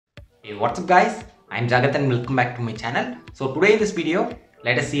Hey, what's up guys? I'm Jagath and welcome back to my channel. So today in this video,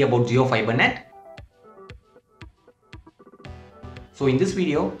 let us see about Jio Fibernet. So in this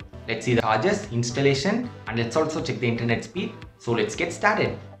video, let's see the charges, installation, and let's also check the internet speed. So let's get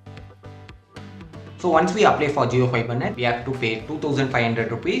started. So once we apply for Jio Fibernet, we have to pay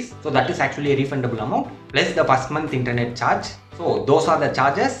 2500 rupees. So that is actually a refundable amount plus the first month internet charge. So those are the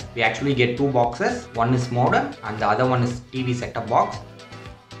charges. We actually get two boxes. One is modem and the other one is TV setup box.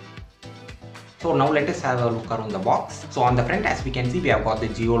 So now let us have a look around the box. So on the front, as we can see, we have got the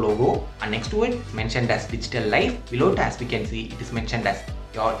Jio logo, and next to it it's mentioned as Digital Life. Below it, as we can see, it is mentioned as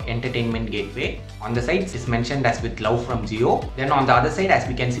your entertainment gateway. On the side, it's mentioned as with love from Jio. Then on the other side, as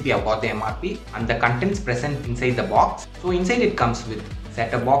we can see, we have got the MRP and the contents present inside the box. So inside it comes with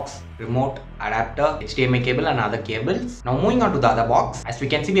setup box, remote, adapter, HDMI cable and other cables. Now moving on to the other box, as we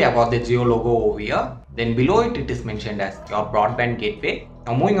can see, we have got the Jio logo over here. Then below it, it is mentioned as your broadband gateway.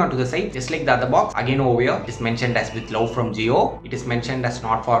 Now moving on to the side, just like the other box, again over here, it is mentioned as with love from Jio. It is mentioned as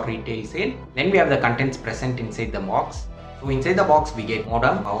not for retail sale. Then we have the contents present inside the box. So inside the box we get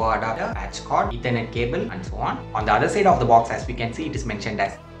modem, power adapter, patch cord, Ethernet cable and so on. On the other side of the box, as we can see, it is mentioned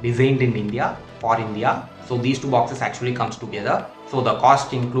as designed in India for India. So these two boxes actually comes together. So the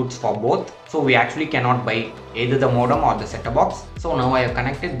cost includes for both. So we actually cannot buy either the modem or the setup box. So now I have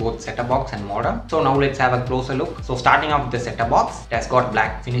connected both setup box and modem. So now let's have a closer look. So starting off with the setup box, it has got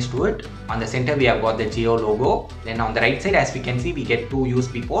black finish to it. On the center we have got the Jio logo. Then on the right side, as we can see, we get two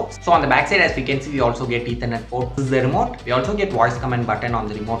USB ports. So on the back side, as we can see, we also get Ethernet port. This is the remote. We also get voice command button on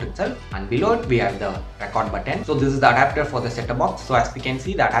the remote itself. And below it we have the record button. So this is the adapter for the setup box. So as we can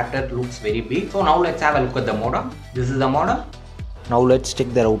see, the adapter looks very big. So now let's have a look at the modem. This is the modem. Now let's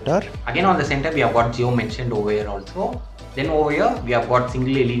check the router. Again on the center we have got Jio mentioned over here also. Then over here we have got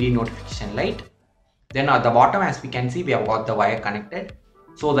single LED notification light. Then at the bottom, as we can see, we have got the wire connected.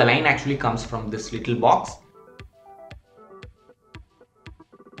 So the line actually comes from this little box.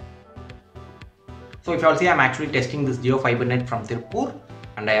 So if you all see, I'm actually testing this Jio Fibernet from Tiruppur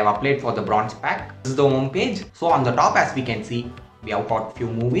and I have applied for the bronze pack. This is the home page. So on the top, as we can see, we have got few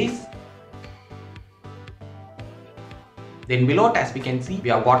movies. Then below it, as we can see, we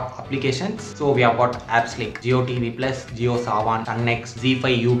have got applications. So we have got apps like Jio TV Plus, Jio Savan, Sunnext,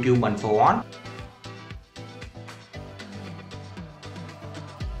 Z5, YouTube and so on.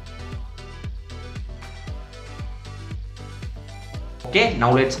 Okay,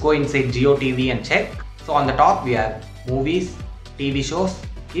 now let's go inside Jio TV and check. So on the top we have movies, TV shows,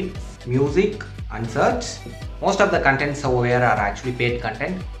 kids, music and search. Most of the contents over here are actually paid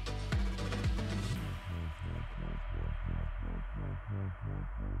content.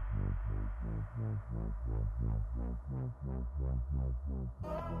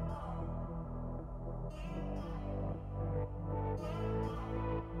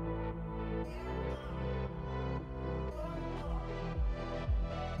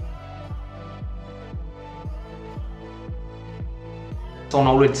 So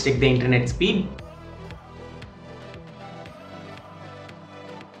now let's check the internet speed.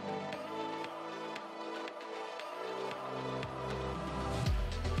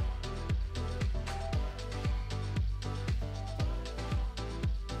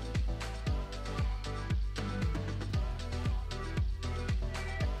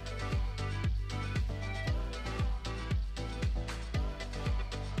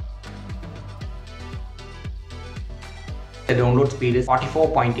 The download speed is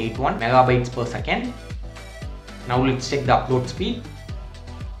 44.81 megabytes per second. Now let's check the upload speed.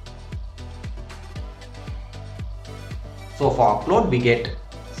 So for upload we get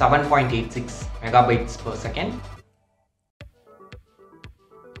 7.86 megabytes per second.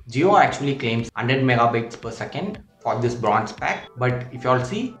 Jio actually claims 100 megabytes per second for this bronze pack, but if you all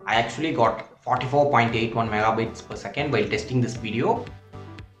see, I actually got 44.81 megabytes per second while testing this video.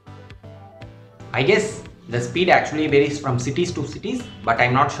 I guess the speed actually varies from cities to cities, but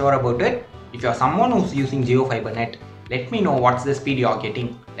I'm not sure about it. If you're someone who's using Jio Fibernet, let me know what's the speed you're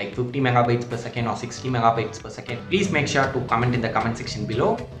getting, like 50 megabytes per second or 60 megabytes per second. Please make sure to comment in the comment section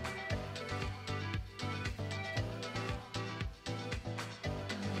below.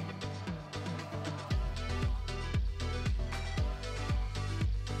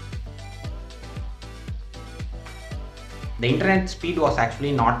 The internet speed was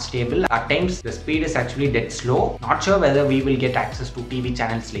actually not stable. At times the speed is actually dead slow. Not sure whether we will get access to TV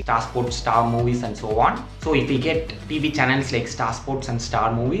channels like Star Sports, Star Movies and so on. So if we get TV channels like Star Sports and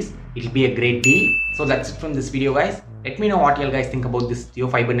Star Movies, it'll be a great deal. So that's it from this video guys. Let me know what you guys think about this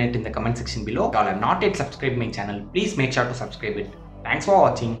Jio Fibernet in the comment section below. If you all have not yet subscribed my channel, please make sure to subscribe it. Thanks for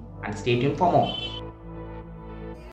watching and stay tuned for more.